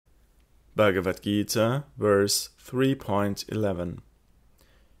Bhagavad Gita, verse 3.11.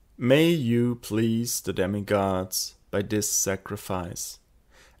 May you please the demigods by this sacrifice,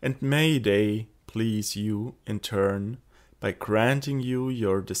 and may they please you in turn by granting you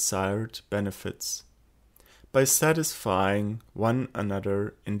your desired benefits. By satisfying one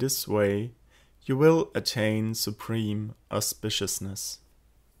another in this way, you will attain supreme auspiciousness.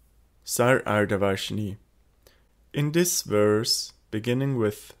 Sarardavashni. In this verse, beginning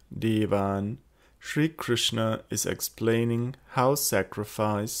with Devan, Sri Krishna is explaining how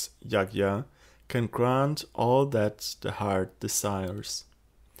sacrifice, yajna, can grant all that the heart desires.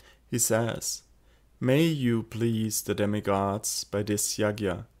 He says, "May you please the demigods by this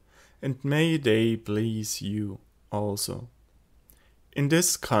yajna, and may they please you also." In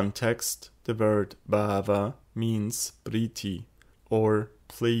this context, the word bhava means priti, or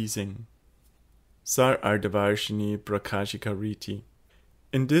pleasing. Sarardavashni prakashikariti.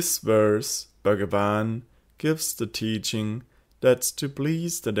 In this verse, Bhagavan gives the teaching that to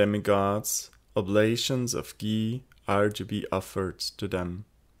please the demigods, oblations of ghee are to be offered to them.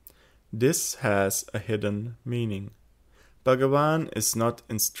 This has a hidden meaning. Bhagavan is not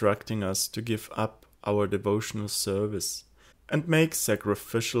instructing us to give up our devotional service and make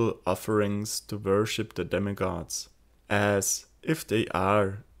sacrificial offerings to worship the demigods, as if they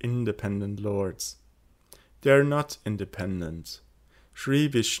are independent lords. They are not independent. Sri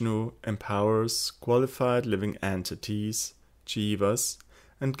Vishnu empowers qualified living entities, Jaivas,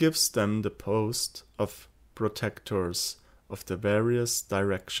 and gives them the post of protectors of the various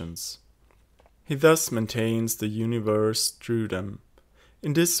directions. He thus maintains the universe through them.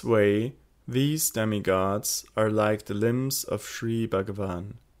 In this way, these demigods are like the limbs of Sri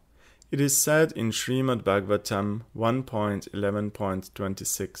Bhagavan. It is said in Shrimad Bhagavatam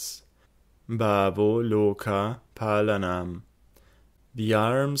 1.11.26, Bhavo Loka Palanam. The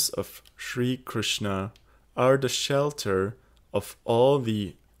arms of Sri Krishna are the shelter of all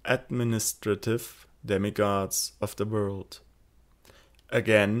the administrative demigods of the world.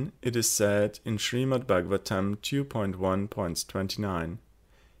 Again, it is said in Shrimad Bhagavatam 2.1.29,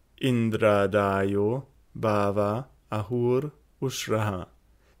 Indra Dayo Bhava Ahur Ushraha.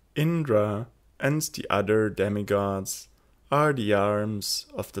 Indra and the other demigods are the arms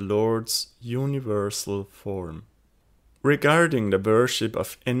of the Lord's universal form. Regarding the worship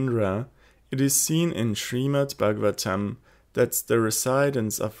of Indra, it is seen in Shrimad Bhagavatam that the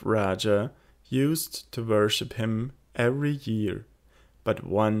residents of Raja used to worship him every year, but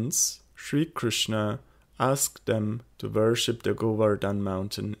once Sri Krishna asked them to worship the Govardhan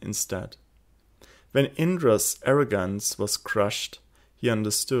mountain instead. When Indra's arrogance was crushed, he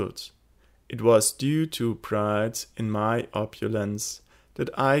understood. It was due to pride in my opulence that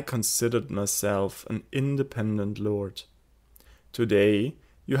I considered myself an independent lord. Today,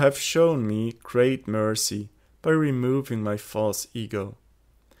 you have shown me great mercy by removing my false ego.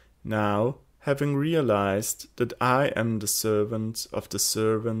 Now, having realized that I am the servant of the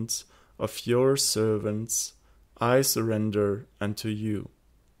servants of your servants, I surrender unto you.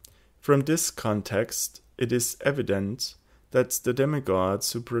 From this context, it is evident that the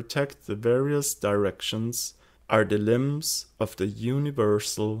demigods who protect the various directions are the limbs of the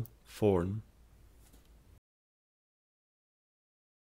universal form.